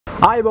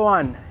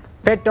ආයිබෝවන්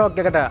pet talk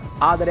එකට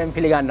ආදරෙන්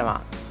පිළිගන්නවා.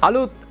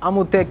 අලුත්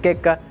අමුත්තෙක්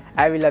එක්ක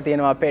ඇවිල්ලා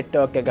තියෙනවා පෙට්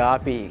ටෝක් එක.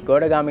 අපි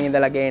ගොඩගම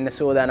ඉඳලා ගේන්න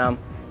සූදානම්.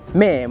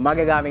 මේ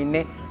මගේ ගාව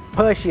ඉන්නේ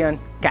Persian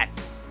cat.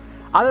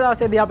 අද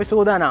දවසේදී අපි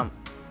සූදානම්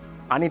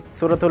අනිත්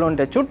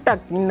සුරතුලුන්ට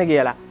චුට්ටක් ඉන්න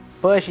කියලා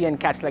Persian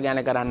cats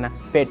ගැන කරන්න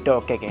පෙට්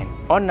ටෝක් එකෙන්.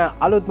 ඔන්න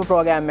අලුත්ම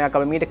ප්‍රෝග්‍රෑම් එකක්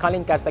අපි මීට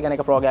කලින් cats ගැන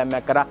එක ප්‍රෝග්‍රෑම්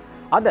එකක් කරා.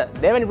 අද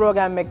දෙවෙනි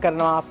ප්‍රෝග්‍රෑම් එක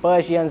කරනවා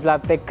Persians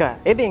ලත් එක්ක.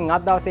 ඉතින්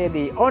අද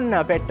දවසේදී ඔන්න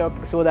පෙට්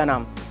ටෝක්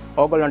සූදානම්.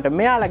 ඕගොල්ලන්ට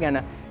මෙයාලා ගැන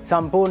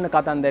සම්පූර්ණ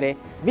කතන්දරේ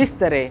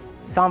විස්තරේ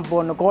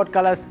සම්පූර්ණ කෝඩ්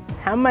කලර්ස්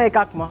හැම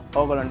එකක්ම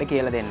ඕගොල්ලන්ට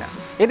කියලා දෙන්න.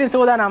 ඉතින්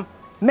සූදානම්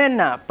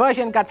මෙන්න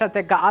Persian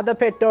cats එක්ක අද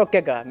pet talk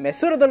එක මේ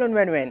සුරතලුන්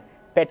වෙනුවෙන්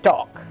pet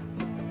talk.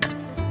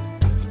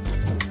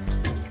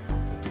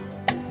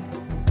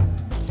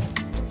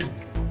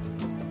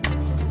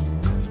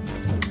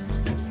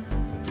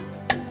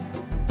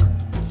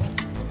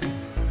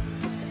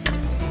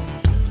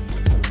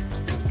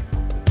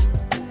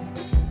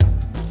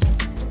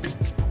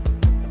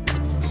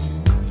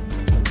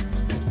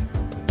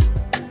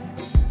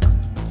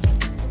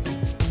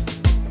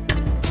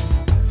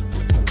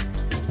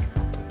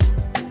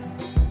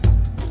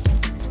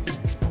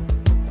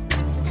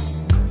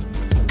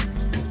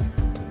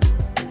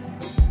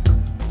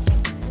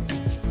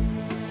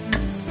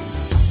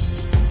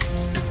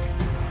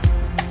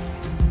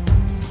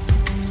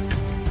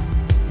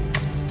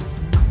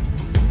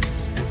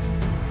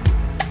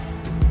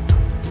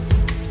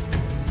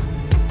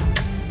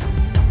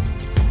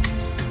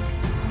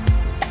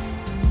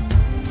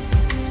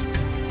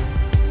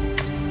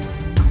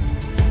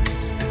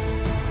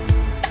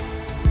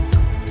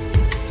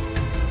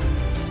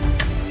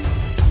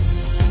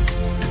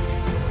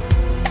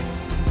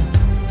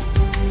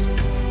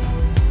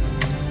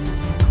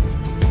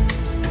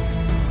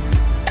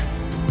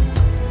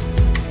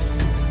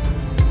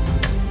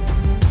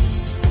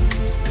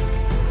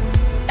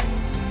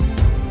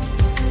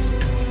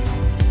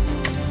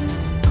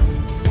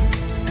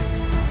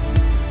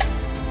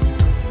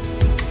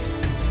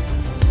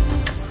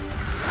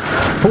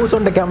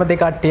 පූසොන්ට කැමති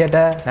කට්ටියට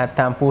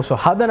නැත්නම් පූසෝ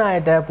හදන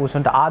අයට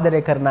පූසොන්ට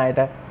ආදරය කරන අයට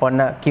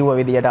ඔන්න කිව්ව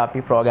විදියට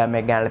අපි ප්‍රෝග්‍රෑම්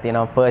එක ගන්නලා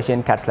තියෙනවා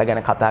Persian catsලා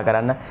ගැන කතා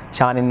කරන්න.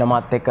 ශානින්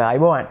මාත් එක්ක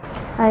අයිබෝවන්.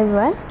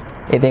 අයිබෝවන්.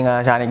 ඉතින්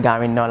ශානින්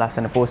ගාමින් ඉන්නවා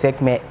ලස්සන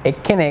පූසෙක්. මේ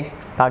එක්කෙනෙක්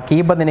තා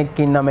කීප දෙනෙක්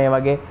ඉන්නා මේ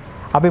වගේ.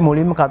 අපි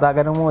මුලින්ම කතා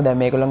කරමු දැන්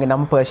මේගොල්ලන්ගේ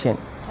නම Persian.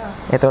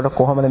 එතකොට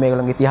කොහොමද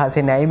මේගොල්ලන්ගේ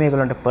ඉතිහාසය නැයි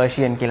මේගොල්ලන්ට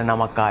Persian කියලා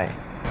නමක් ආවේ?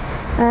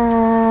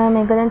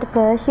 මේගොල්ලන්ට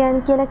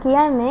Persian කියලා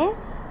කියන්නේ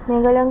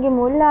මේගොල්ලන්ගේ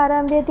මුල්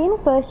ආරම්භය තියෙන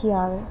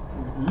පර්ෂියාවේ.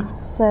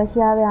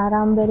 පර්ෂියාවේ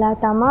ආරම්භ වෙලා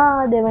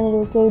තමා දෙවනි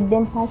ලෝක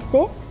යුද්ධයෙන්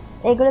පස්සේ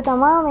ඒගොල්ලෝ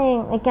තමා මේ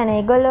ඒ කියන්නේ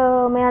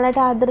ඒගොල්ලෝ මෙයාලට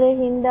ආදරේ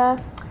හින්දා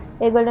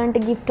ඒගොල්ලන්ට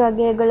gift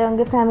වගේ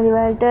ඒගොල්ලන්ගේ family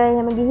වලට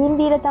එහෙම ගිහින්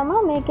දීලා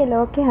තමා මේකේ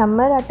ලෝකේ හැම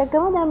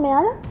රටකම දැන්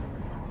මෙයාලා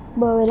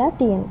බෝ වෙලා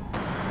තියෙනවා.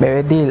 මේ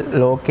වෙද්දී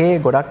ලෝකේ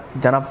ගොඩක්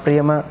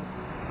ජනප්‍රියම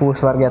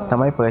පූස් වර්ගයක්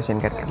තමයි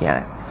Persian cats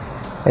කියන්නේ.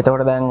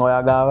 එතකොට දැන්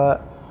ඔයා ගාව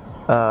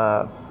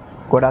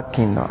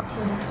ගොඩක් ඉන්නවා.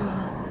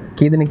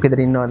 කී දෙනෙක්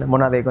විතර ඉන්නවද?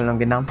 මොනවාද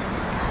ඒගොල්ලන්ගේ නම්?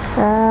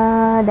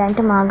 දැන්ට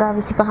මාගා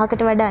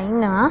 25කට වඩා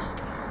ඉන්නවා.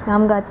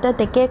 නම්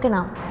ගත්තත් එක එක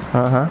නම්.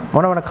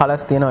 මොන මොන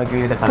කලර්ස් තියෙනවද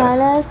විවිධ කලර්ස්?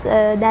 කලර්ස්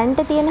දැන්ට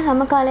තියෙන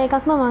හැම කලර්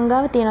එකක්ම මං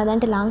ගාව තියෙනවා.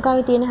 දැන්ට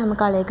ලංකාවේ තියෙන හැම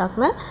කලර්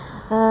එකක්ම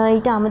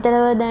ඊට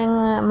අමතරව දැන්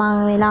මම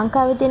මේ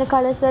ලංකාවේ තියෙන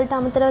කලර්ස් වලට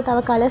අමතරව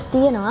තව කලර්ස්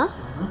තියෙනවා.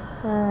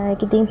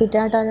 ඒක ඉතින්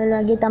පිටරටවල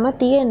වගේ තමයි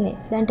තියෙන්නේ.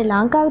 දැන්ට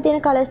ලංකාවේ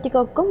තියෙන කලර්ස්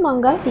ටික ඔක්කොම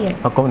මං ගාව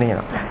තියෙනවා. ඔක්කොම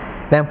තියෙනවා.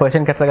 දැන්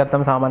Persian cats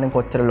ගත්තම සාමාන්‍යයෙන්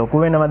කොච්චර ලොකු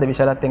වෙනවද?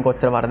 විශාලත්වයෙන්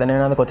කොච්චර වර්ධනය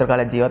වෙනවද? කොච්චර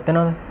කාලයක් ජීවත්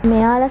වෙනවද?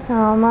 මෙයාලා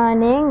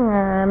සාමාන්‍යයෙන්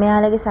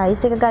මෙයාලගේ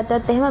සයිස් එක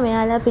ගත්තොත් එහෙම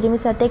මෙයාලා පිරිමි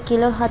සතෙක්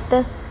කිලෝ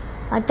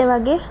 7-8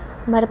 වගේ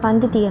බර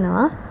පන්ති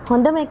තියෙනවා.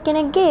 හොඳම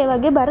එක්කෙනෙක්ගේ ඒ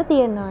වගේ බර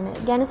තියෙන්න ඕනේ.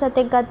 ගැන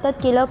සතෙක්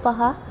ගත්තොත් කිලෝ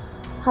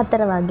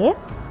 5-4 වගේ.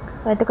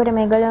 එතකොට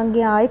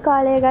මේගොල්ලන්ගේ ආයු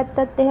කාලය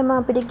ගත්තොත් එහෙම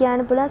අපිට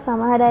කියන්න පුළුවන්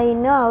සමහර අය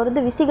ඉන්නවා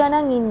අවුරුදු 20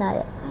 ගණන් ඉන්න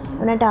අය.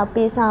 උනට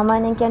අපි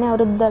සාමාන්‍යයෙන් කියන්නේ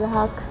අවුරුදු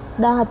 12ක්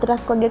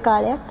 14ක් වගේ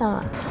කාලයක්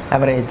තමයි.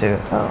 ඇවරේජ්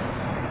එක. ඔව්.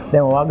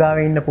 දැන් ඔයා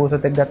ගාවේ ඉන්න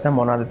පූසොත් එක්ක ගත්තම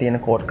මොනවද තියෙන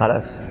කෝඩ්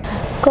කලර්ස්?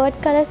 කෝඩ්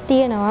කලර්ස්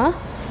තියෙනවා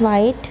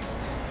white,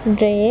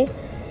 grey,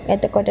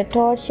 එතකොට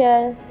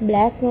torchel,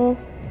 black,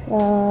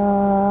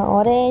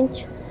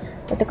 orange,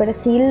 එතකොට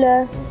silver,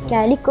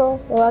 calico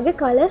වගේ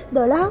කලර්ස්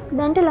 12ක්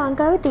දැන්ට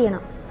ලංකාවේ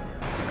තියෙනවා.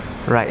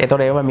 right.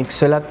 එතකොට ඒවා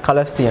mix වෙලත්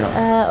කලර්ස්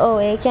තියෙනවා. ඔව්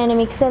ඒ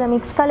කියන්නේ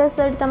mix කලර්ස්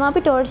වලට තමයි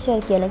අපි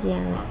torchel කියලා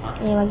කියන්නේ.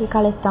 ඒ වගේ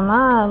කලර්ස්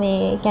තමයි මේ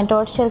කියන්නේ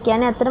torchel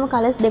කියන්නේ ඇත්තටම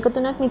කලර්ස් දෙක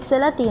තුනක් mix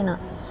වෙලා තියෙනවා.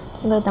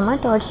 ඒක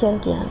තමයි torchel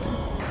කියන්නේ.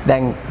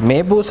 දැන්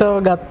මේ පූසව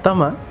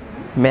ගත්තම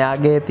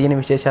මෙයාගේ තියෙන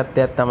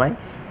විශේෂත්වයක් තමයි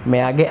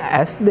මෙයාගේ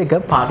ඇස් දෙක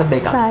පාට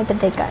දෙකක්. පාට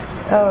දෙකයි.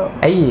 ඔව්.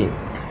 ඇයි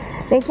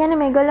ඒ කියන්නේ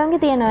මේගොල්ලන්ගේ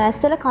තියෙනවා ඇස්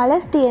වල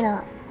කලර්ස්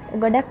තියෙනවා.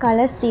 ගොඩක්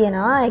කලර්ස්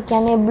තියෙනවා. ඒ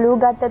කියන්නේ blue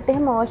ගත්තත්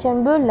එහෙම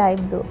ocean blue,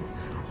 light blue.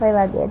 ඔය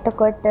වගේ.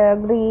 එතකොට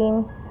green,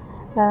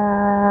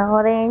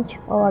 orange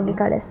ඔය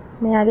වගේ කලර්ස්.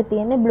 මෙයාගේ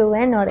තියෙන්නේ blue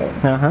and orange.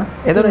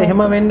 එතකොට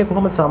එහෙම වෙන්නේ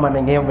කොහොමද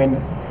සාමාන්‍යයෙන්? එහෙම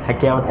වෙන්නේ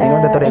හැකියාවක්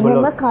තියෙනවද? එතකොට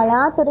ඒගොල්ලෝ එහෙම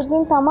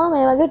කලාතුරකින් තමයි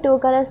මේ වගේ two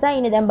colours ආ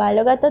ඉන්නේ. දැන්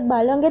බල්ලෝ ගත්තොත්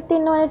බල්ලොන්ගෙත්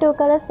ඉන්නවනේ two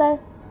colours ආ.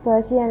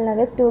 Persian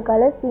ලගේ two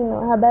colours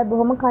ඉන්නවා. හැබැයි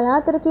බොහොම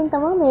කලාතුරකින්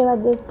තමයි මේ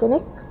වගේ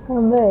කෙනෙක්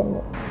හම්බ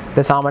වෙන්නේ.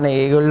 ඒ සාමාන්‍ය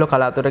ඒගොල්ලෝ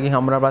කලාතුරකින්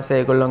හම්බුනා පස්සේ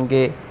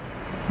ඒගොල්ලොන්ගේ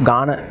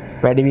ගාන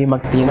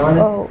වැඩිවීමක් තියෙනවද?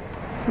 ඔව්.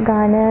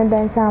 ගාන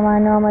දැන්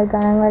සාමාන්‍යවම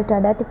ගණන් වලට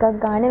වඩා ටිකක්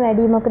ගාන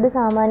වැඩි. මොකද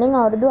සාමාන්‍යයෙන්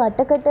අවුරුදු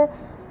 8කට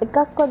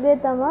එකක් වගේ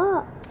තමයි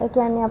ඒ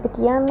කියන්නේ අපි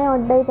කියන්නේ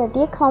ඔඩ්ඩයි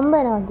පැටියෙක් හම්බ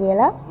වෙනවා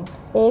කියලා.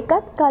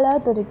 ඒකත්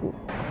කලාතුරකින්.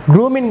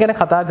 ගෲමින් ගැන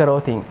කතා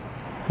කරෝතින්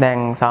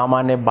දැන්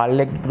සාමාන්‍ය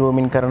බල්ලෙක්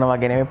ගෲමින් කරනවා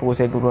වගේ නෙමෙයි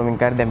පූසෙක් ගෲමින්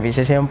කරද්දී දැන්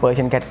විශේෂයෙන්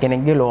පර්ෂන් කැට්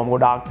කෙනෙක්ගේ ලෝම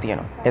ගොඩාක්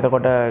තියෙනවා.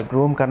 එතකොට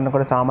ගෲම්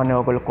කරනකොට සාමාන්‍ය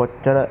ඔයගොල්ලෝ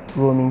කොච්චර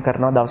ගෲමින්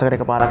කරනවා දවසකට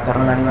එකපාරක්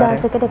කරනවා අනිවාර්යයෙන්?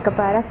 දවසකට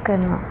එකපාරක්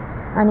කරනවා.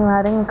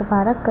 අනිවාර්යෙන්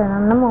එකපාරක්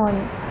කරන්නම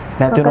ඕනේ.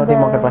 නැතුනොත්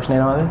මොකද ප්‍රශ්න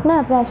එනවද?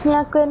 නෑ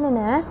ප්‍රශ්නයක් වෙන්නේ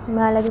නෑ.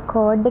 ඔයාලගේ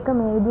කෝඩ් එක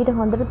මේ විදිහට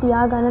හොඳට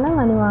තියාගන්න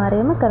නම්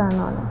අනිවාර්යයෙන්ම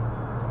කරන්න ඕනේ.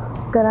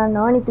 කරන්න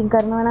ඕනේ. ඉතින්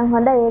කරනවා නම්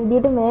හොඳයි. ඒ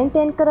විදිහට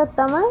මේන්ටේන් කරොත්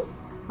තමයි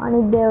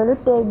අනිත්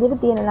දේවලුත් ඒ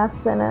විදිහට තියෙන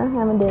ලස්සන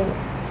හැමදේම.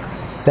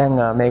 දැන්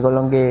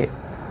මේගොල්ලොන්ගේ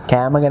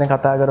කෑම ගැන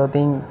කතා කරොත්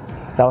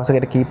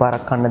දවසකට කී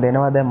පාරක් කන්න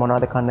දෙනවද?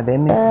 මොනවද කන්න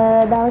දෙන්නේ?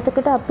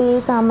 දවසකට අපි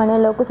සාමාන්‍ය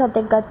ලොකු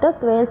සතෙක්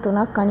ගත්තොත් වේල්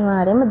 3ක්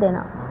අනිවාර්යයෙන්ම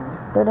දෙනවා.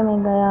 එතකොට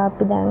මේක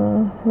අපි දැන්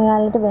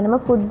මෙයාලට වෙනම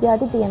ෆුඩ්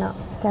ಜಾති තියෙනවා.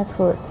 කැට්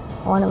ෆුඩ්.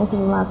 ඕනම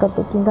සුපර් මාකට්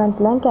එකකින් ගන්න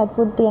පුළුවන් කැට්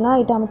ෆුඩ් තියෙනවා.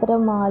 ඊට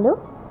අමතරව මාළු,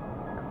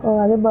 ඔය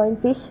වගේ බොයිල්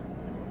ෆිෂ්,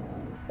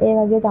 ඒ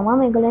වගේ තමයි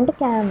මේගොල්ලන්ට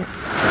කෑම.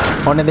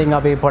 ඔන්න ඉතින්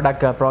අපි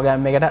පොඩක්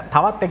ප්‍රෝග්‍රෑම් එකට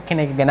තවත්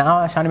එක්කෙනෙක්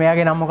ගෙනාවා. ශානි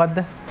මෙයාගේ නම මොකද්ද?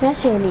 මෙයා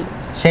ශෛලී.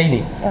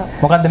 ශෛලී.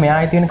 මොකද්ද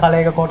මෙයාගේ තියෙන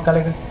කලයක කෝට්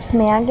කලයක?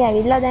 මෙයාගේ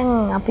ඇවිල්ලා දැන්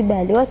අපි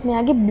බැලුවොත්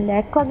මෙයාගේ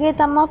බ්ලැක් වගේ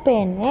තමයි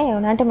පේන්නේ. ඒ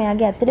වුණාට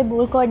මෙයාගේ ඇතුලේ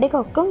බුල් කෝඩ් එක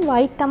ඔක්කොම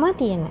වයිට් තමයි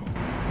තියෙන්නේ.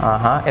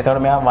 එතකොට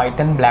මෙයා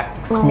white and black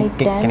ස්මික්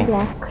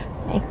කෙනෙක්.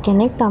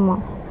 එක්කෙනෙක් තමයි.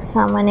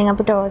 සාමාන්‍යයෙන්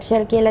අපිට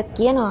ටෝට්ෂෙල් කියලා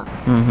කියනවා.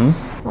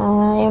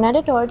 ඒ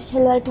වුණාට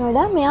ටෝට්ෂෙල් වලට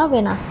වඩා මෙයා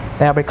වෙනස්.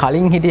 දැන් අපි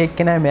කලින් හිටිය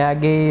එක්කෙනා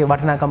මෙයාගේ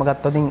වටිනාකම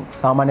ගත්තොත්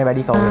සාමාන්‍ය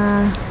වැඩි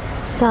කවුද?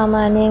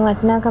 සාමාන්‍යයෙන්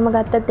වටිනාකම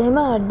ගත්තත් එහෙම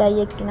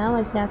ඔඩ්ඩයි එක්කෙනා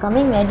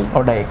වටිනාකමින් වැඩි.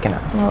 ඔඩ්ඩයි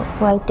එක්කෙනා.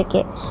 ඔව් white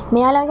එකේ.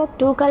 මෙයාලට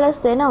 2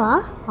 colors එනවා.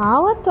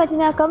 ආවත්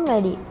වටිනාකම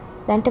වැඩි.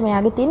 දැන්ට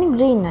මෙයාගේ තියෙන්නේ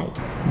green eye.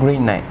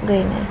 green eye.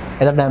 green eye.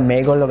 එතකොට දැන්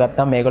මේගොල්ලෝ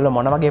ගත්තාම මේගොල්ලෝ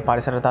මොන වගේ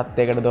පරිසර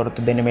තත්ත්වයකට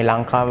දොරටු දෙන්නේ මේ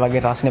ලංකාව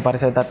වගේ රස්නේ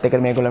පරිසර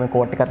තත්ත්වයකට මේගොල්ලෝ මේ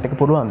කෝට් එකත් එක්ක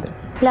පුරුවන්ද?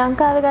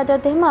 ලංකාවේ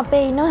ගත්තොත් එහෙම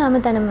අපේ ඉන්නවා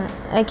හැමතැනම.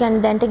 ඒ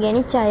කියන්නේ දැන්ට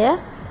ගෙනිච්ච අය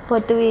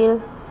පොතුවිල්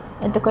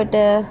එතකොට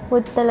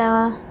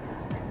පුත්තලා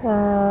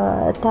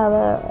තව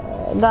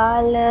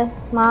ගාල්ල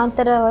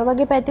මාතර ඔය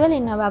වගේ පැතිවල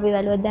ඉන්නවා. අපි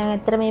බැලුවොත් දැන්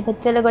ඇත්තට මේ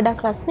පැතිවල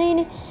ගොඩක්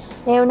රස්නේනේ.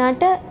 ඒ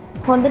වුණාට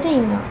හොඳට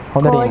ඉන්නවා.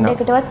 කෝඩ්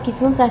එකටවත්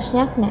කිසිම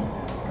ප්‍රශ්නයක් නැහැ.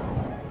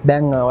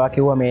 දැන් ඔයා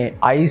කිව්වා මේ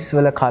අයිස්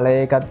වල කලර්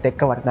එකත්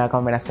එක්ක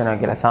වටිනාකම වෙනස් වෙනවා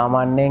කියලා.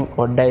 සාමාන්‍යයෙන්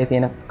ඔඩ්ඩයි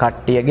තියෙන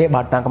කට්ටියගේ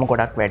වටිනාකම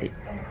ගොඩක් වැඩි.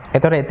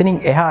 ඒතර එතනින්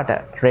එහාට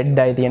රෙඩ්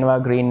අයි තියෙනවා,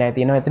 ග්‍රීන් අයි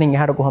තියෙනවා. එතනින්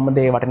එහාට කොහොමද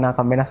ඒ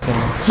වටිනාකම වෙනස්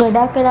වෙන්නේ?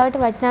 ගොඩක් වෙලාවට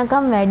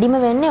වටිනාකම වැඩිම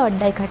වෙන්නේ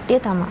ඔඩ්ඩයි කට්ටිය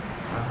තමයි.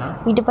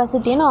 ඊට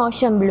පස්සේ තියෙන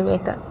ඕෂන් බ්ලූ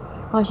එක.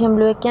 ඕෂන්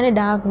බ්ලූ එක කියන්නේ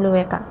ඩාර්ක් බ්ලූ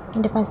එක.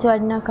 ඊට පස්සේ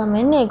වටිනාකම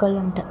වෙන්නේ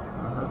ඒගොල්ලන්ට.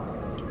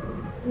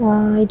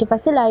 ඊට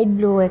පස්සේ ලයිට්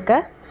බ්ලූ එක.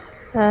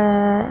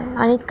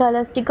 අනිත්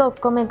කලර්ස් ටික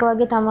ඔක්කොම එක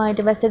වගේ තමයි.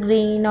 ඊට පස්සේ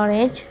ග්‍රීන්,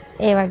 ඔරෙන්ජ්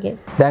ඒ වගේ.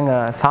 දැන්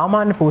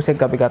සාමාන්‍ය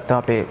පූසෙක් අපි ගත්තා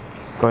අපේ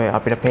කොයි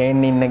අපිට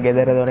පේන්න ඉන්න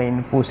ගෙදර දොර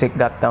ඉන්න පූසෙක්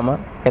ගත්තාම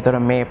එතකොට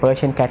මේ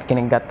පර්ෂන් කැට්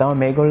කෙනෙක්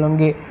ගත්තාම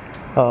මේගොල්ලොන්ගේ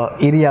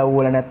ඉරියව්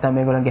වල නැත්තම්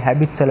මේගොල්ලන්ගේ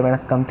හැබිට්ස් වල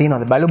වෙනස්කම්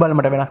තියෙනවද? බලු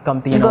බලමට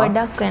වෙනස්කම් තියෙනවා.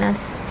 ගොඩක්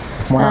වෙනස්.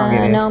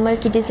 මොනවාගේද? නෝමල්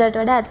කිටිස්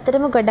වලට වඩා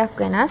ඇත්තටම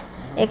ගොඩක් වෙනස්.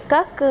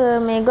 එකක්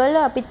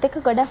මේගොල්ලෝ අපිත් එක්ක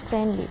ගොඩක්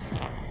ෆ්‍රෙන්ඩ්ලි.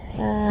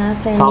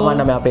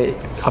 සාමාන්‍යයෙන්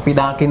අපි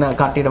දාකින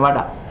කට්ටියට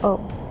වඩා. ඔව්.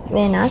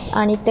 වෙනස්.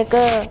 අනිත් එක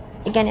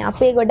ඒ කියන්නේ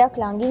අපේ ගොඩක්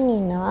ළඟින්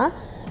ඉන්නවා.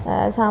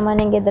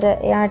 සාමාන්‍යයෙන් ගෙදර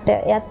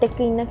එයාත් එක්ක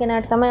ඉන්න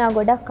කෙනාට තමයි ආ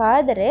ගොඩක්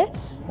ආදරේ.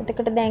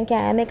 එතකොට දැන්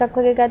කෑම එකක්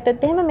වගේ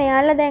ගත්තොත් එහෙම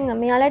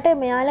මෙයාලට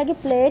මෙයාලගේ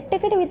ප්ලේට්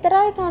එකට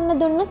විතරයි කන්න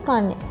දුන්නොත්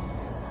කන්නේ.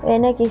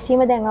 වෙන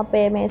කිසිම දැන්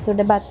අපේ මේ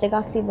සුඩ බත්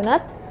එකක්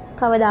තිබුණත්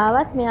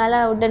කවදාවත්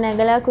මෙයාලා උඩ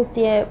නැගලා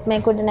කුස්සිය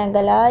මේක උඩ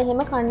නැගලා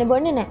එහෙම කන්නේ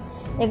බොන්නේ නැහැ.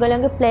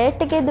 ඒගොල්ලන්ගේ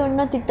ප්ලේට් එකේ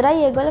දුන්නොත්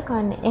විතරයි ඒගොල්ලෝ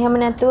කන්නේ. එහෙම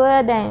නැතුව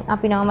දැන්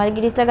අපි නෝමල්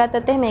ගිරිස්ලා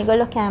ගත්තොත් එහෙම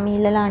ඒගොල්ලෝ කෑම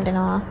ඉල්ලලා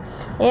අඬනවා.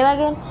 ඒ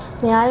වගේ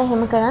මෙයාලා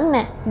එහෙම කරන්නේ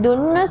නැහැ.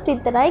 දුන්නොත්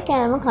විතරයි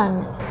කෑම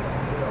කන්නේ.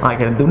 ආ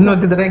කියන්නේ දුන්නොත්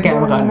විතරයි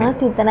කෑම කන්නේ.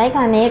 දුන්නොත් විතරයි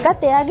කන්නේ.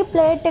 ඒකත් එයාගේ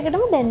ප්ලේට්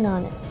එකටම දෙන්න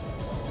ඕනේ.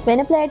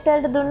 වෙන ප්ලේට්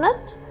වලට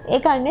දුන්නොත් ඒ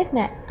කන්නේත්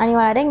නැහැ.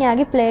 අනිවාර්යෙන්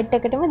එයාගේ ප්ලේට්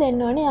එකටම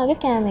දෙන්න ඕනේ එයාගේ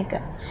කෑම එක.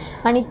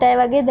 අනිත් අය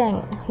වගේ දැන්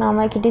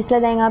නෝමල්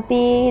කිටිස්ලා දැන්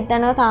අපි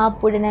හිතනවා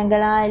තාප්පුඩ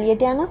නැගලා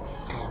එළියට යනවා.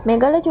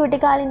 මේගොල්ලෝ චූටි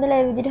කාලේ ඉඳලා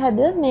ඒ විදිහට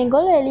හදුවොත්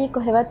මේගොල්ලෝ එළිය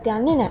කොහෙවත්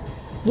යන්නේ නැහැ.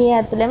 ගේ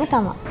ඇතුළෙම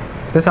තමයි.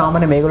 ඒ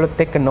සාමාන්‍ය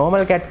මේගොල්ලොත් එක්ක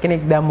නෝමල් කැට්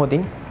කෙනෙක් දැම්මොත්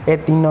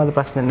ඒත් ඉන්නවද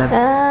ප්‍රශ්න නැද්ද?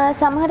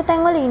 සමහර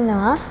තැන්වල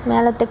ඉන්නවා.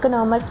 මෙයාලත් එක්ක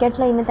නෝමල්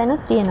කැට්ලා ඉන්න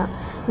තැනුත් තියෙනවා.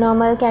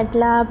 නෝමල්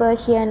කැට්ලා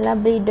පර්ෂියන්ලා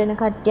බ්‍රීඩ් වෙන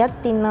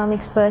කට්ටියක් ඉන්නවා.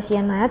 මික්ස්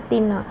පර්ෂියන් අයත්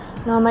ඉන්නවා.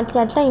 නෝමල්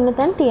කැට්ලා ඉන්න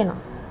තැන් තියෙනවා.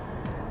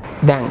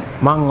 දැන්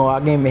මං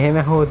ඔයාගේ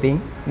මෙහෙම හොතින්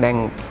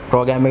දැන්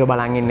ප්‍රෝග්‍රෑම් එක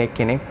බලන් ඉන්න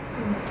එක්කෙනෙක්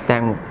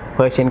දැන්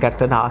පර්ෂියන්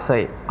කැට්ස් වලට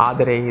ආසයි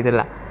ආදරේ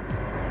ඉඳලා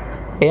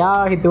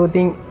එයා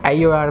හිතුවතින්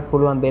ඇයි ඔයාට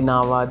පුළුවන් දෙන්න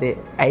ආවාදේ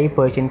ඇයි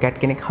පර්ෂියන් කැට්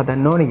කෙනෙක්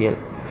හදන්න ඕනේ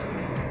කියලා.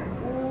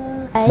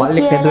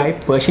 බල්ලෙක් නැතුවයි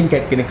පර්ෂියන්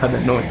කැට් කෙනෙක්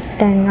හදන්න ඕනේ.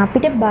 දැන්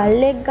අපිට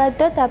බල්ලෙක්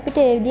ගත්තොත් අපිට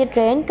ඒ විදිහට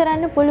ට්‍රේන්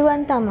කරන්න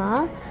පුළුවන් තමා.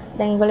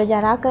 දැන් ඒගොල්ලෝ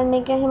ජරා කරන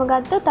එක එහෙම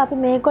ගත්තොත් අපි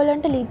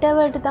මේගොල්ලන්ට ලිටර්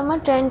වලට තමයි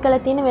ට්‍රේන්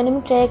කරලා තියෙන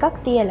වෙනම ට්‍රේ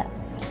එකක් තියලා.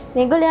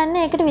 මේගොල්ලෝ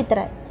යන්නේ ඒකට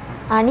විතරයි.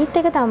 අනිත්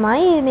එක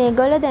තමයි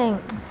මේගොල්ලෝ දැන්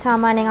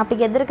සාමාන්‍යයෙන් අපි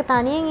ගෙදරක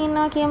තනියෙන්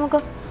ඉන්නවා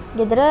කියමුකෝ.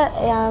 ගෙදර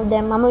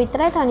දැන් මම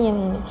විතරයි තනියම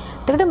ඉන්නේ.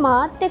 එතකොට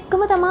මාත්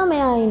එක්කම තමයි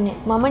මෙයා ඉන්නේ.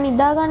 මම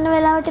නිදා ගන්න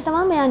වෙලාවට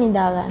තමයි මෙයා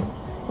නිදාගන්නේ.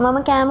 මම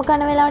කෑම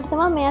කන වෙලාවට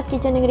තමයි මෙයා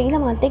කිචන් එකට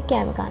ගිහලා මාත් එක්ක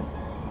කෑම කන්නේ.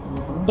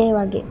 ඒ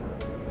වගේ.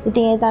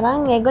 ඉතින් ඒ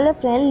තරම් ඒගොල්ලෝ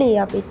ෆ්‍රෙන්ඩ්ලි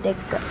අපිත්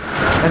එක්ක.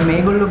 දැන්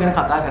මේගොල්ලෝ ගැන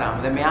කතා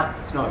කරාම දැන් මෙයා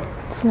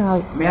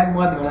ස්නෝවි. මෙයා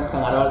මොකද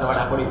වෙනස්කම් අර වලට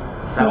වඩා පොඩි?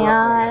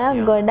 මෙයා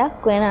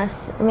ගොඩක් වෙනස්.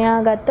 මෙයා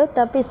ගත්තොත්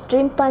අපි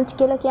ස්ට්‍රීම් පංච්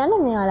කියලා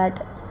කියන්නේ මෙයාලට.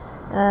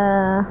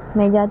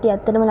 මේ જાති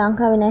ඇත්තටම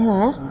ලංකාවේ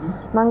නැහැ.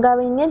 මං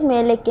ගාව ඉන්නේ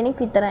මේල් එක්කෙනෙක්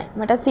විතරයි.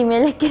 මට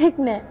ෆිමේල්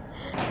එක්කෙනෙක් නැහැ.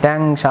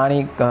 දැන් ශානි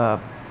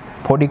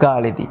පොඩි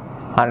කාලෙදී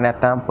හරි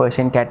නැත්නම්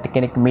පර්ෂියන් කැට්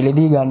කෙනෙක්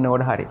මිලදී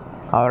ගන්නකොට හරි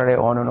අවරේ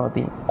ඕන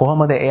නොතින්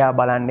කොහොමද එයා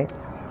බලන්නේ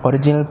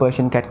ඔරිජිනල්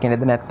පර්ෂියන් කැට්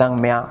කෙනෙක්ද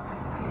නැත්නම් මෙයා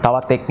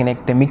තවත්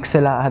එක්කෙනෙක්ට මික්ස්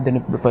වෙලා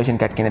හදන පර්ෂියන්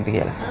කැට් කෙනෙක්ද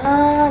කියලා?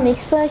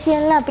 මික්ස්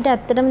පර්ෂියන්ලා අපිට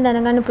ඇත්තටම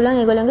දැනගන්න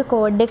පුළුවන් ඒගොල්ලන්ගේ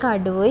කෝඩ් එක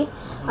අඩුයි.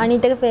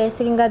 අනිත් එක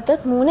ෆේස් එකෙන්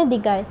ගත්තොත් මූණ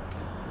දිගයි.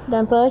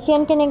 දැන්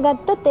පර්ෂියන් කෙනෙක්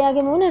ගත්තොත්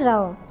එයාගේ මූණ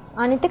රවුම්.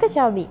 අනිත් එක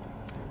chubby.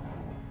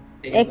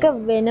 ඒක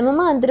වෙනමම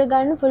අඳුර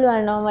ගන්න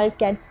පුළුවන් normal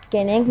cat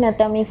කෙනෙක්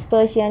නැත්නම් මික්ස්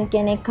පර්ෂියන්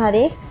කෙනෙක්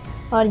හරි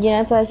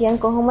ඔරිජිනල්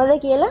පර්ෂියන් කොහොමද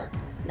කියලා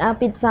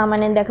අපිත්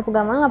සාමාන්‍යයෙන් දැකපු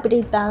ගමන් අපිට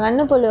හිතා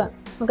ගන්න පුළුවන්.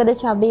 මොකද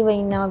chubby ව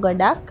ඉන්නවා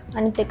ගොඩක්.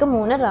 අනිත් එක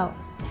මූණ රවුම්.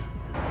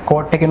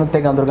 කෝට් එකෙනුත්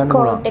ඒක අඳුර ගන්න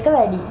පුළුවන්. කෝට් එක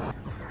වැඩි.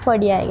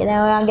 පොඩි අයගේ.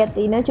 දැන් ඔයාගේ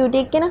තියෙන චූටි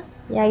එක්කෙනා.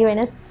 එයාගේ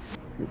වෙනස්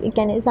ඒ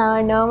කියන්නේ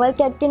සාමාන්‍ය normal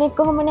cat කෙනෙක්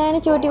කොහොම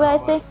නැහැනේ චූටි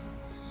වයසේ.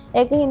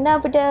 ඒක හින්දා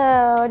අපිට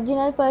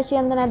ඔරිජිනල්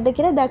පර්ෂියන්ද නැද්ද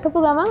කියලා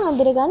දැකපු ගමන්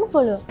අඳුර ගන්න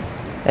පුළුවන්.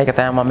 ඒක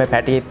තමයි මම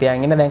පැටියෙක්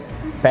තියන් ඉන්න දැන්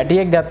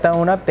පැටියෙක් ගත්තා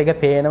වුණත් ඒක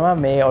පේනවා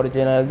මේ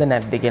ඔරිජිනල්ද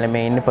නැද්ද කියලා.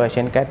 මේ ඉන්නේ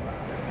පර්ෂියන් කැට්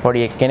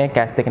පොඩි එක්කෙනෙක්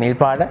ඇස් දෙක නිල්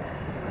පාට.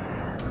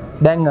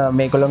 දැන්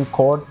මේගොල්ලන්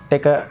කෝට්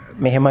එක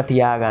මෙහෙම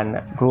තියාගන්න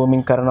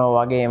ගෲමින්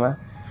කරනවා වගේම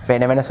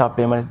වෙන වෙන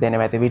සප්ලිමන්ට්ස්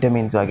දෙනවා ඇති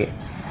විටමින්ස් වගේ.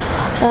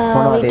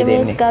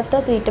 විටමින්ස්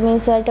ගත්තොත්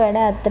විටමින්ස් වලට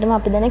වඩා ඇත්තටම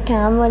අපි දෙන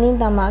කෑම වලින්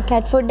තමයි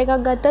කැට් ෆුඩ් එකක්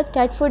ගත්තොත්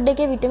කැට් ෆුඩ්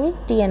එකේ විටමින්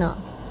තියෙනවා.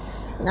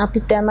 අපි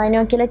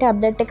තමයිනෝ කියලා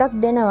ටැබ්ලට් එකක්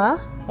දෙනවා.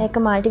 ඒක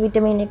මල්ටි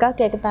විටමින් එකක්.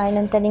 ඒක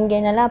තායිලන්ත වලින්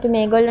ගෙනලා අපි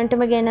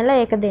මේගොල්ලන්ටම ගෙනලා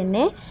ඒක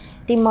දෙන්නේ.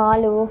 ඉතින්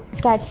මාළු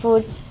කැට්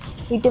ෆුඩ්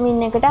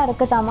විටමින් එකට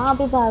අරක තමයි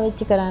අපි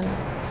පාවිච්චි කරන්නේ.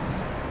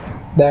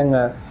 දැන්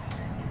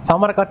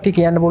සමහර කට්ටිය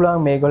කියන්න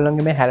පුළුවන්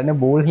මේගොල්ලන්ගේ මේ හැරෙන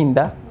බූල්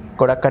හින්දා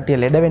ගොඩක් කට්ටිය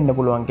ලෙඩ වෙන්න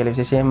පුළුවන් කියලා.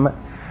 විශේෂයෙන්ම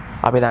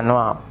අපි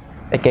දන්නවා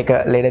එක එක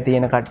ලෙඩ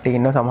තියෙන කට්ටිය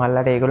ඉන්නවා.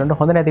 සමහරලාට ඒගොල්ලන්ට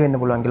හොඳ නැති වෙන්න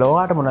පුළුවන් කියලා.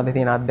 ඔයාට මොනවද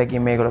තියෙන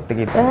අත්දැකීම් මේගොල්ලොත්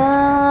කිව්ද?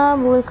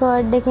 බූල්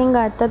කෝඩ් එකෙන්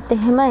ගත්තත්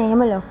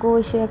එහෙම ලොකු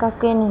ඉෂුව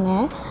එකක් වෙන්නේ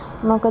නැහැ.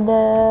 මොකද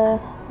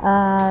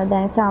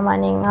දැන්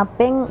සාමාන්‍යයෙන්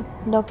අපෙන්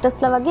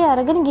ડોක්ටර්ස්ලා වගේ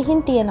අරගෙන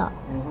ගිහින් තියෙනවා.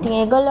 ඉතින්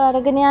ඒගොල්ලෝ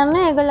අරගෙන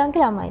යන්නේ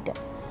ඒගොල්ලන්ගේ ළමයිට.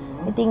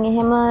 ඉතින්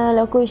එහෙම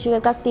ලොකු ඉෂුව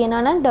එකක්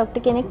තියෙනවා නම්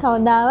ડોක්ටර් කෙනෙක්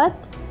කවදාවත්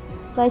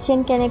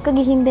පර්ෂියන් කෙනෙක්ව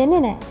ගිහින්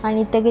දෙන්නේ නැහැ.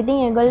 අනිත් එක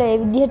ඉතින් ඒගොල්ලෝ ඒ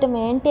විදිහට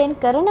මේන්ටේන්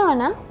කරනවා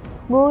නම්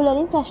බූල්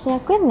වලින්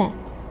ප්‍රශ්නයක් වෙන්නේ නැහැ.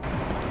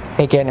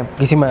 ඒ කියන්නේ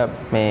කිසිම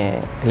මේ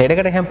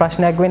ලෙඩකට එහෙම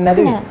ප්‍රශ්නයක් වෙන්නේ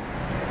නැතුයි.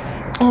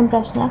 එහෙම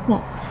ප්‍රශ්නයක්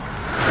නැහැ.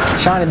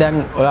 ශානි දැන්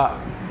ඔයා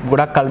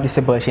ගොඩක් කල්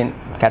තිස්සේ පර්ෂියන්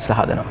කැට්ස්ලා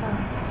හදනවා.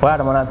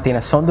 ඔයාට මොනවද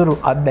තියෙන සොඳුරු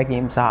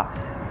අත්දැකීම් සහ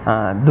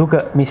දුක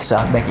මිශ්‍ර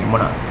අත්දැකීම්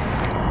මොනවද?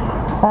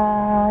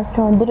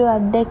 සොඳුරු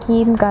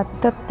අත්දැකීම්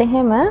ගත්තොත්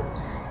එහෙම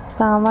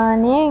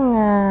සාමාන්‍යයෙන්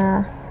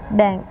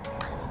දැන්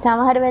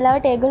සමහර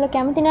වෙලාවට ඒගොල්ලෝ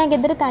කැමති නෑ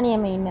ගෙදර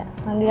තනියම ඉන්න.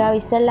 මගේ ගාව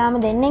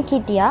ඉස්සල්ලාම දෙන්නෙක්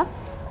හිටියා.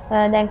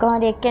 දැන්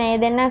කොහොමද එක්කෙනා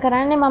ඒ දෙන්නා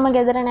කරන්නේ මම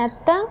ගෙදර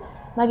නැත්තම්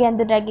මගේ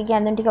ඇඳුම් රැග්ගේ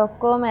ඇඳුම් ටික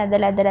ඔක්කොම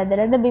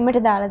ඇදලා බිමට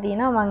දාලා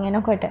තියෙනවා මං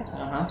එනකොට.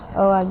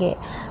 ඔය වගේ.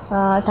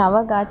 තව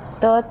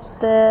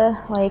ගත්තොත්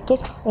ඔය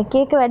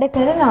එක වැඩ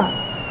කරනවා.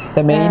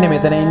 දැන් මේ ඉන්නේ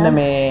මෙතන ඉන්න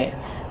මේ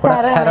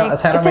ගොඩක්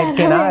සැරම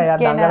එක්කෙනා එයා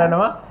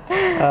දඟලනවා.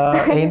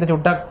 ඒ හින්දා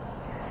චුට්ටක්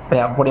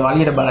එයා පොඩි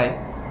වලියට බලයි.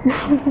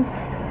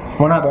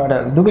 මොනවද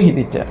ඔයාලට දුක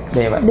හිතිච්ච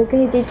දේවල්? දුක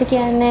හිතිච්ච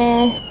කියන්නේ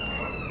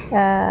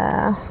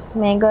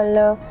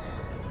මේගොල්ලෝ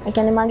ඒ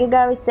කියන්නේ මගේ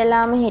ගාව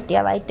ඉස්සෙල්ලාම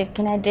හිටියා වයිට්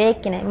එක්කෙනා ඩ්‍රේ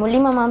එක්කෙනා.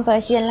 මුලින්ම මම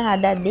පර්ෂියන්ලා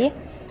හදද්දී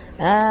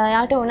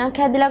යාට උණක්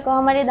හැදිලා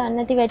කොහම හරි දන්නේ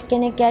නැති වෙට්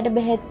කෙනෙක් යාට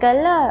බෙහෙත්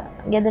කළා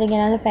ගෙදර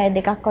ගෙනල්ලා පැය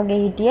දෙකක් වගේ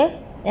හිටියේ.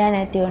 එයා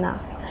නැති වුණා.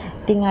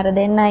 ඉතින් අර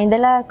දෙන්නා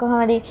ඉඳලා කොහම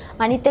හරි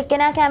අනිත්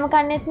එක්කෙනා කෑම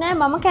කන්නේත් නැහැ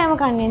මම කෑම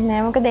කන්නේත්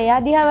නැහැ. මොකද එයා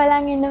දිහා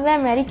බලන් ඉන්න බෑ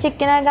මැරිච්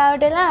එක්කෙනා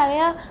ගාවට එලා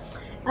එයා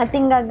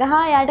අතින්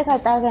ගගහා එයාට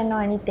කතා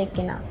කරනවා අනිත්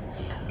එක්කෙනා.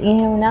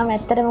 එහෙම වුණාම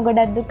ඇත්තටම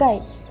ගොඩක් දුකයි.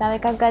 තව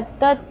එකක්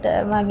ගත්තොත්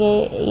මගේ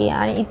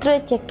ඉතුරු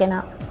වෙච්ච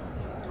එක්කෙනා.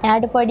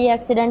 එයාට පොඩි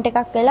ඇක්සිඩන්ට්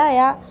එකක් වෙලා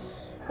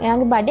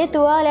එයාගේ බඩේ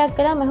තුවාලයක්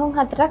වෙලා මහුන්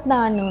 4ක්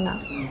දාන්න වුණා.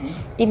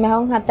 ඉතින්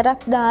මහුන්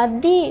 4ක්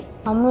දාද්දී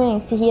අම්මෙන්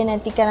සිහිය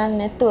නැති කරන්නේ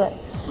නැතුව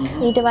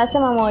ඊට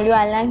පස්සේ මම ඔළුව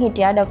අල්ලන්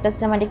හිටියා.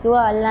 ડોක්ටර්ස්ලා මට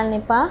කිව්වා අල්ලන්න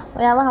එපා.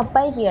 ඔයාව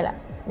හප්පයි කියලා.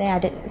 දැන්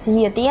යාට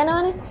සිහිය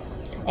තියනවනේ.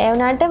 ඒ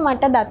වුණාට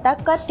මට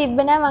දතක්වත්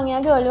තිබ්බේ නැහැ මං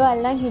එයාගේ ඔළුව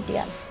අල්ලන්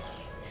හිටියා.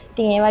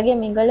 ඉතින් ඒ වගේ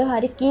මේගොල්ලෝ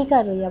හරි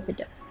කීකරුයි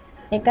අපිට.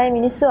 එකයි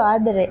මිනිස්සු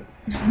ආදරේ.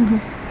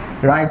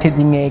 රයිට්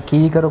ඉතින් ඒ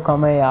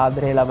කීකරුකම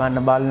ආදරේ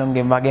ලබන්න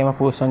බල්ලුන්ගෙන් වගේම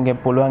පූසුන්ගෙන්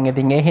පුළුවන්.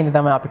 ඉතින් ඒ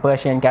හින්දා තමයි අපි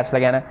පර්ෂියන්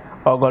කැට්ස්ලා ගැන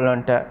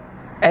ඕගොල්ලන්ට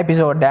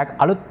එපිසෝඩ් එකක්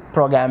අලුත්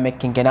ප්‍රෝග්‍රෑම්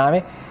එකකින්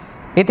ගෙනාවේ.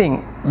 ඉතින්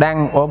දැන්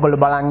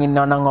ඕගොල්ලෝ බලන්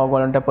ඉන්නවා නම්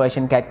ඕගොල්ලන්ට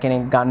පර්ෂියන් කැට්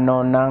කෙනෙක් ගන්න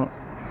ඕන නම්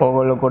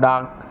ඕගොල්ලෝ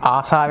ගොඩාක්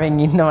ආසාවෙන්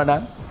ඉන්නවා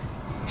නම්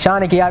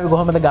ශානි කියාවි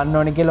කොහොමද ගන්න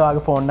ඕනේ කියලා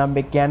ඔයාගේ ෆෝන් නම්බර්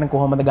එක කියන්න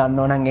කොහොමද ගන්න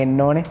ඕන නම් එන්න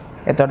ඕනේ.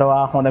 එතකොට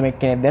ඔයා හොඳම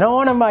එක්කෙනෙක් දෙන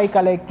ඕනම අයි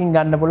කලෙක්කින්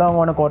ගන්න පුළුවන්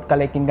ඕන කෝඩ්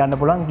කලෙක්කින් ගන්න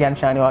පුළුවන් කියන්න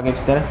ශානි ඔයාගේ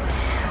විස්තර.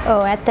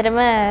 ඔව් ඇත්තටම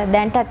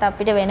දැන්ටත්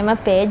අපිට වෙනම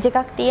පේජ්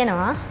එකක්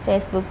තියෙනවා.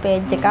 Facebook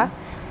page එකක්.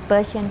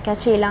 Persian Cat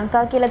Sri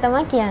Lanka කියලා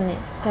තමයි කියන්නේ.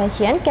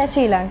 Persian Cat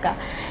Sri Lanka.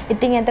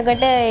 ඉතින්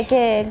එතකොට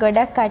ඒකේ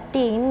ගොඩක්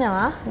කට්ටිය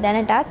ඉන්නවා.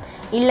 දැනටත්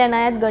ඉල්ලන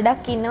අයත්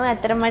ගොඩක් ඉන්නවා.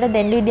 ඇත්තට මට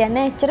දෙන්න විදියක්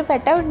නැහැ. එච්චර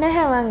පැටවුත්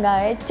නැහැ මං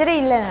ගාව. එච්චර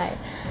ඉල්ලන අය.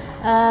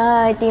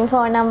 ඉතින්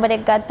ෆෝන් නම්බර්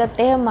එක ගත්තොත්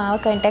එහෙම මාව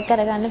කන්ටැක්ට්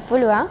කරගන්න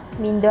පුළුවන්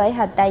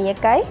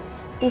 071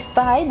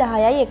 35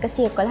 10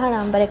 111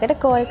 නම්බර එකට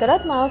කෝල්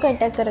කරොත් මාව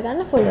කන්ටැක්ට්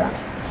කරගන්න පුළුවන්.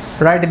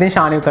 රයිට් ඉතින්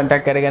ශානිව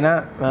කන්ටැක්ට් කරගෙන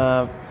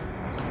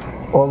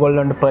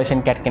ඕගොල්ලොන්ට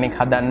පර්ෂන් කැට් කෙනෙක්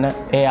හදන්න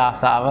ඒ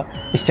ආසාව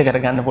ඉෂ්ට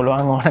කරගන්න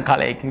පුළුවන් ඕන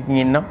කලයකින්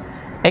ඉන්නවා.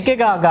 එක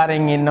එක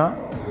ආකාරයෙන් ඉන්නවා.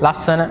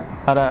 ලස්සන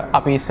අර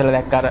අපි ඉස්සෙල්ලා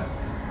දැක්ක අර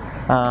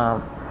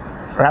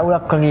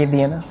රවුලක් වගේ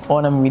තියෙන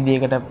ඕනම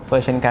විදියකට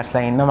පර්ෂන්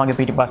කැට්ස්ලා ඉන්නවා. මගේ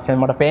පිටිපස්සෙන්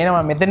මට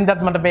පේනවා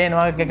මෙතනටත් මට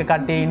පේනවා එක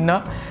කට්ටිය ඉන්නවා.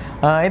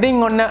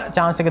 ඉතින් ඔන්න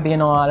chance එක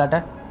තියෙනවා ඔයාලට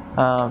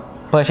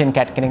පර්ෂන්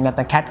කැට් කෙනෙක්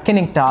නැත්නම් කැට්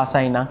කෙනෙක්ට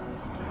ආසයි නම්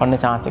ඔන්න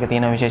chance එක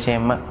තියෙනවා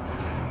විශේෂයෙන්ම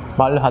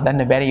බල්ලෝ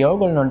හදන්න බැරි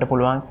ඕගොල්ලොන්ට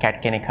පුළුවන් කැට්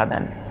කෙනෙක්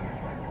හදන්න.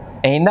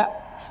 එහෙනම්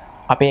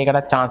අපි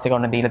ඒකට chance එක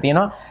ඔන්න දීලා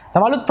තියෙනවා.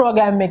 තව අලුත්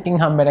ප්‍රෝග්‍රෑම්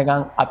එකකින්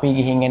හම්බෙනකන් අපි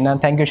ගිහින්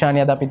එන්නම්. thank you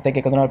ශානිය අද අපිත් එක්ක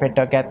එකතු වෙනවා pet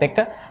talk එකත් එක්ක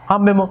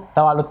හම්බෙමු.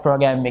 තව අලුත්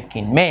ප්‍රෝග්‍රෑම්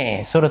එකකින්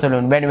මේ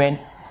සුරතලුන් වෙනුවෙන්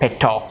pet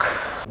talk.